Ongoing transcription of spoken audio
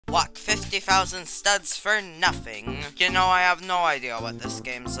50,000 studs for nothing. You know, I have no idea what this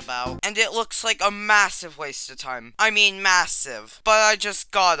game's about. And it looks like a massive waste of time. I mean, massive. But I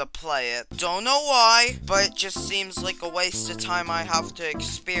just gotta play it. Don't know why, but it just seems like a waste of time I have to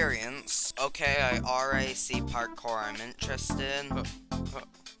experience. Okay, I already see parkour I'm interested in.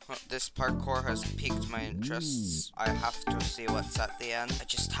 This parkour has piqued my interests. I have to see what's at the end. I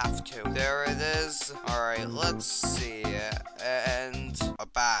just have to. There it is. Alright, let's see. And a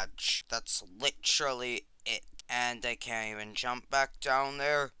badge. That's literally it. And I can't even jump back down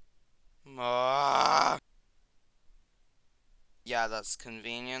there. Ah. Yeah, that's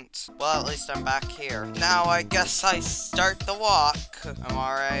convenient. Well, at least I'm back here. Now, I guess I start the walk. I'm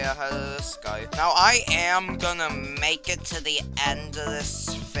already ahead of this guy. Now, I am gonna make it to the end of this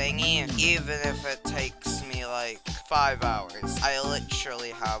thingy, even if it takes me, like, 5 hours. I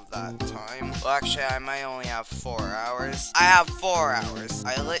literally have that time. Well, actually, I might only have 4 hours. I have 4 hours.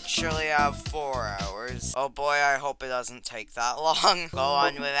 I literally have 4 hours. Oh boy, I hope it doesn't take that long. Go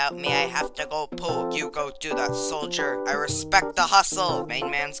on without me, I have to go poo. You go do that, soldier. I respect the hustle. Main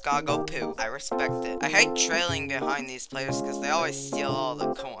man's gotta go poo. I respect it. I hate trailing behind these players because they always steal all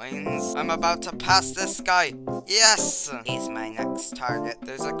the coins. I'm about to pass this guy. Yes! He's my next target.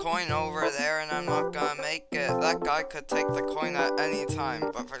 There's a coin over there and I'm not gonna make it. That guy could take the coin at any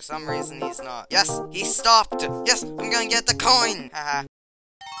time, but for some reason he's not. Yes! He stopped! Yes! I'm gonna get the coin! Haha.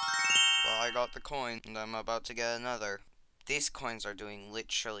 Well, I got the coin and I'm about to get another. These coins are doing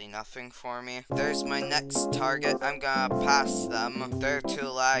literally nothing for me. There's my next target. I'm gonna pass them. They're too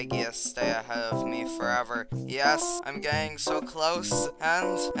laggy to stay ahead of me forever. Yes, I'm getting so close.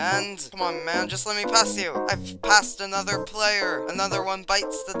 And, come on, man, just let me pass you. I've passed another player. Another one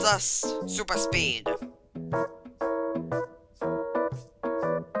bites the dust. Super speed.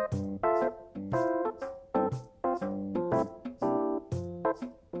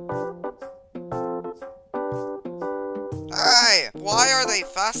 Hey, why are they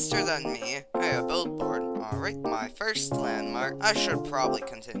faster than me? Hey, a billboard. Alright, my first landmark. I should probably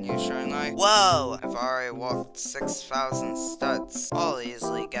continue, shouldn't I? Whoa! I've already walked 6,000 studs. I'll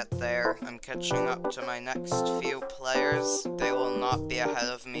easily get there. I'm catching up to my next few players. They will not be ahead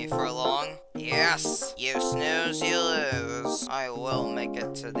of me for long. Yes! You snooze, you lose. I will make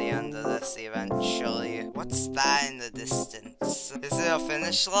it to the end of this eventually. What's that in the distance? Is it a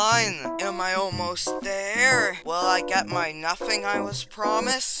finish line? Am I almost there? Will I get my nothing I was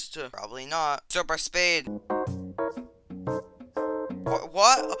promised? Probably not. Super speed.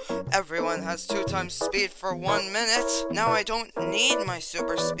 What? Everyone has 2 times speed for 1 minute. Now I don't need my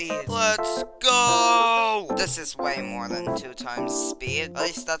super speed. Let's go! This is way more than 2 times speed. At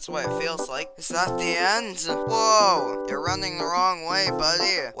least that's what it feels like. Is that the end? Whoa! You're running the wrong way,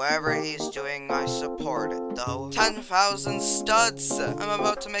 buddy. Whatever he's doing, I support it, though. 10,000 studs! I'm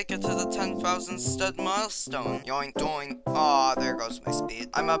about to make it to the 10,000 stud milestone. Yoink, doink. Aw, there goes my speed.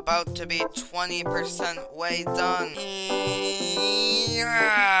 I'm about to be 20% way done.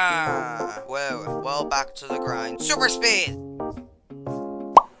 Yeah. Whoa, well, back to the grind. Super speed!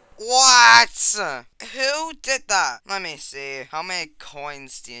 What? Who did that? Let me see. How many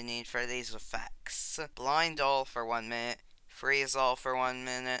coins do you need for these effects? Blind all for 1 minute. Freeze all for 1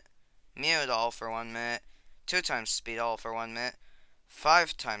 minute. Mute all for 1 minute. 2 times speed all for 1 minute.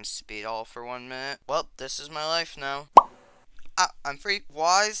 5 times speed all for 1 minute. Well, this is my life now. I'm free.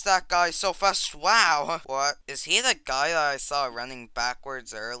 Why is that guy so fast? Wow. What? Is he the guy that I saw running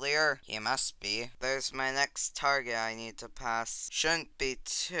backwards earlier? He must be. There's my next target I need to pass. Shouldn't be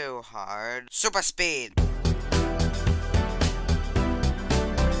too hard. Super speed.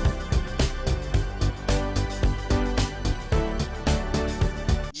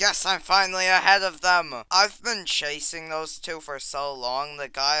 Yes, I'm finally ahead of them! I've been chasing those two for so long. The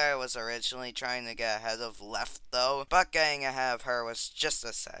guy I was originally trying to get ahead of left though, but getting ahead of her was just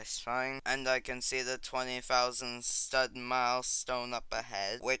as satisfying. And I can see the 20,000 stud milestone up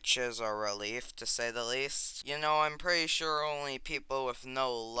ahead, which is a relief to say the least. You know, I'm pretty sure only people with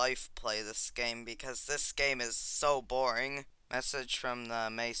no life play this game because this game is so boring. Message from the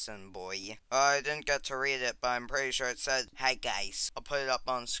Mason boy. I didn't get to read it, but I'm pretty sure it said, "Hi guys." I'll put it up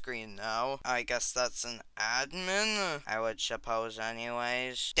on screen now. I guess that's an admin? I would suppose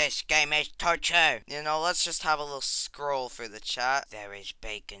anyways. This game is torture! You know, let's just have a little scroll through the chat. There is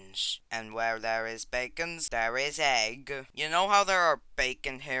bacons. And where there is bacons, there is egg. You know how there are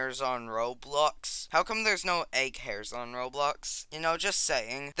bacon hairs on Roblox. How come there's no egg hairs on Roblox? You know, just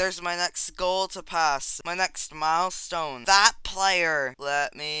saying. There's my next goal to pass. My next milestone. That player.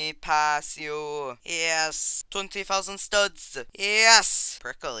 Let me pass you. Yes. 20,000 studs. Yes.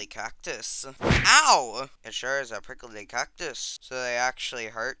 Prickly cactus. Ow! It sure is a prickly cactus. So they actually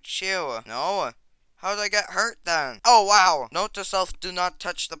hurt you? No. How did I get hurt then? Oh wow! Note to self, do not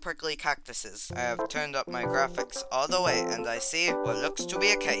touch the prickly cactuses. I have turned up my graphics all the way and I see what looks to be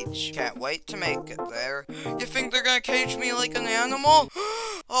a cage. Can't wait to make it there. You think they're gonna cage me like an animal?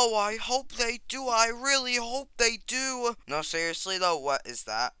 Oh, I hope they do. I really hope they do. No, seriously though, what is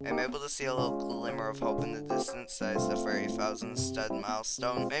that? I'm able to see a little glimmer of hope in the distance. That is the 30,000 stud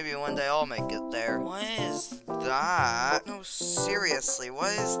milestone. Maybe one day I'll make it there. What is that? No, seriously,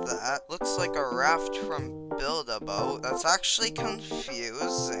 what is that? Looks like a raft from Build-A-Boat. That's actually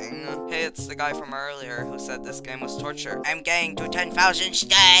confusing. Hey, it's the guy from earlier who said this game was torture. I'm getting to 10,000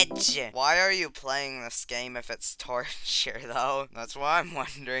 studs! Why are you playing this game if it's torture, though? That's what I'm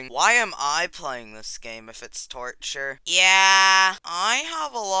wondering. Why am I playing this game if it's torture? Yeah, I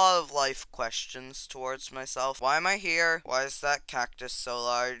have a lot of life questions towards myself. Why am I here? Why is that cactus so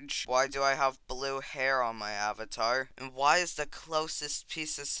large? Why do I have blue hair on my avatar? And why is the closest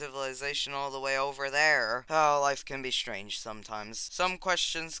piece of civilization all the way over there? Oh, life can be strange sometimes. Some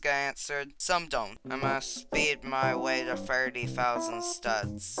questions get answered, some don't. I'm gonna speed my way to 30,000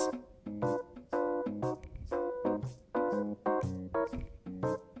 studs.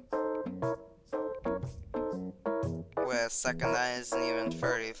 Wait a second, that isn't even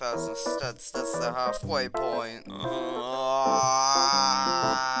 30,000 studs, that's the halfway point.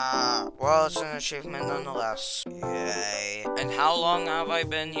 Well, it's an achievement nonetheless. Yay. And how long have I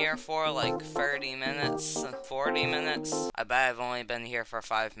been here for? Like 30 minutes? 40 minutes? I bet I've only been here for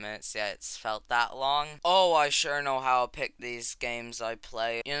 5 minutes, yet it's felt that long. Oh, I sure know how to pick these games I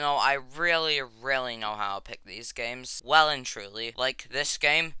play. You know, I really know how to pick these games. Well and truly. Like, this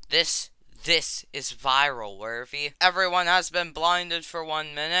game, this is viral worthy. Everyone has been blinded for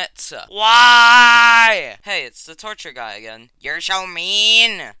 1 minute. Why? Hey, it's the torture guy again. You're so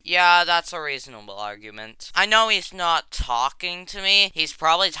mean. Yeah, that's a reasonable argument. I know he's not talking to me. He's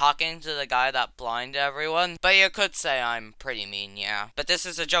probably talking to the guy that blinded everyone. But you could say I'm pretty mean, yeah. But this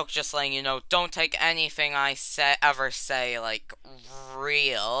is a joke, just letting you know, don't take anything I ever say, like,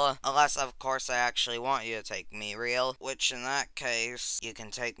 real. Unless, of course, I actually want you to take me real. Which, in that case, you can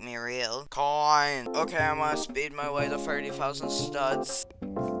take me real. Coin. Okay, I'm gonna speed my way to 30,000 studs.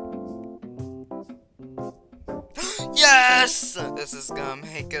 Yes! This is gonna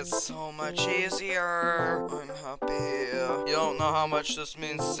make it so much easier. I'm happy. You don't know how much this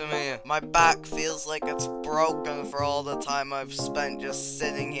means to me. My back feels like it's broken for all the time I've spent just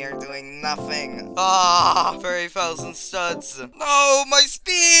sitting here doing nothing. Ah, 30,000 studs. No, my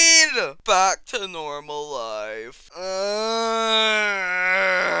speed! Back to normal life.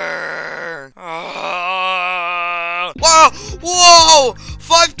 Whoa! Whoa!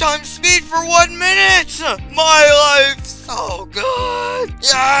 5 times speed for 1 minute! My life's so good!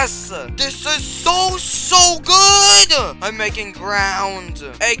 Yes! This is so good! I'm making ground.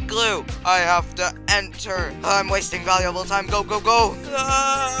 Egg glue. I have to enter. I'm wasting valuable time. Go, go, go!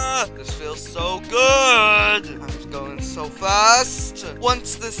 Ah, this feels so good! I'm going so fast.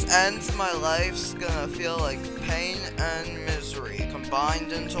 Once this ends, my life's gonna feel like pain and misery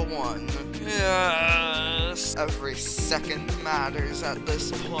combined into one. Yes. Every second matters at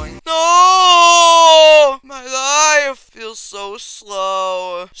this point. No! My life feels so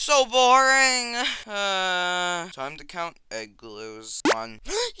slow. So boring. Time to count egg glues. 1.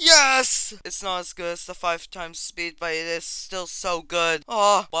 Yes! It's not as good as the 5 times speed, but it is still so good.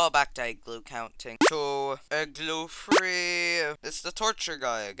 Oh, well, back to egg glue counting. 2. Egg glue 3. It's the torture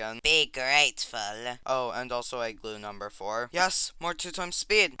guy again. Be grateful. Oh, and also egg glue number 4. Yes, more 2 times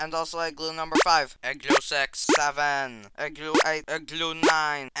speed. And also egg glue number 5. Egg glue 6. 7. Egg glue 8. Egg glue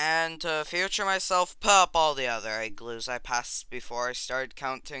 9. And to future myself, put up all the other egg glues I passed before I started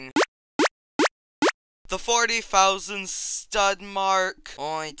counting. The 40,000 stud mark.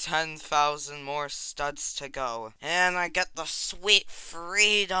 Only 10,000 more studs to go. And I get the sweet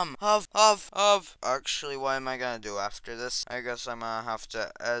freedom of. Actually, what am I gonna do after this? I guess I'm gonna have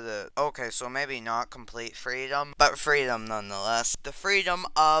to edit. Okay, so maybe not complete freedom, but freedom nonetheless. The freedom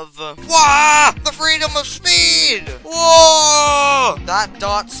of. Whoa! The freedom of speed! Whoa! That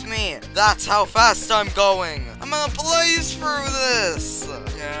dots me. That's how fast I'm going. I'm gonna blaze through this.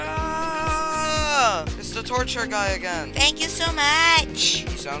 Yeah. It's the torture guy again. Thank you so much.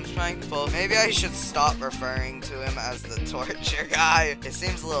 He's sounds thankful. Maybe I should stop referring to him as the torture guy. It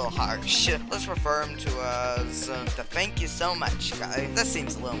seems a little harsh. Let's refer him to as the thank you so much guy. This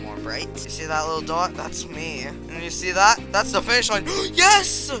seems a little more bright. You see that little dot? That's me. And you see that? That's the finish line.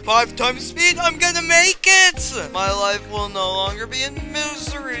 Yes! 5 times speed. I'm gonna make it! My life will no longer be in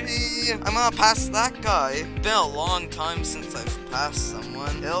misery. I'm gonna pass that guy. Been a long time since I've passed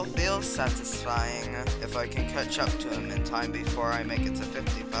someone. It'll feel satisfying if I can catch up to him in time before I make it to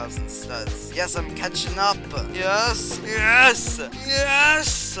 50,000 studs. Yes, I'm catching up. Yes! Yes!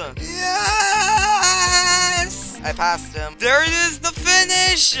 Yes! Yes! I passed him. There it is, the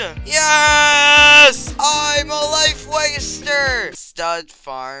finish! Yes! I'm a life waster! Stud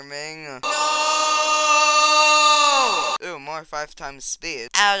farming. No! Ooh, more 5 times speed.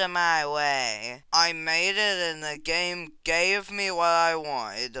 Out of my way. I made it and the game gave me what I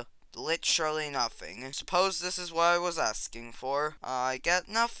wanted. Literally nothing. Suppose this is what I was asking for. I get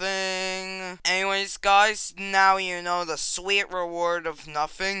nothing. Anyways, guys, now you know the sweet reward of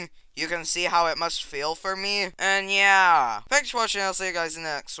nothing. You can see how it must feel for me. And yeah. Thanks for watching. I'll see you guys in the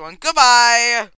next one. Goodbye!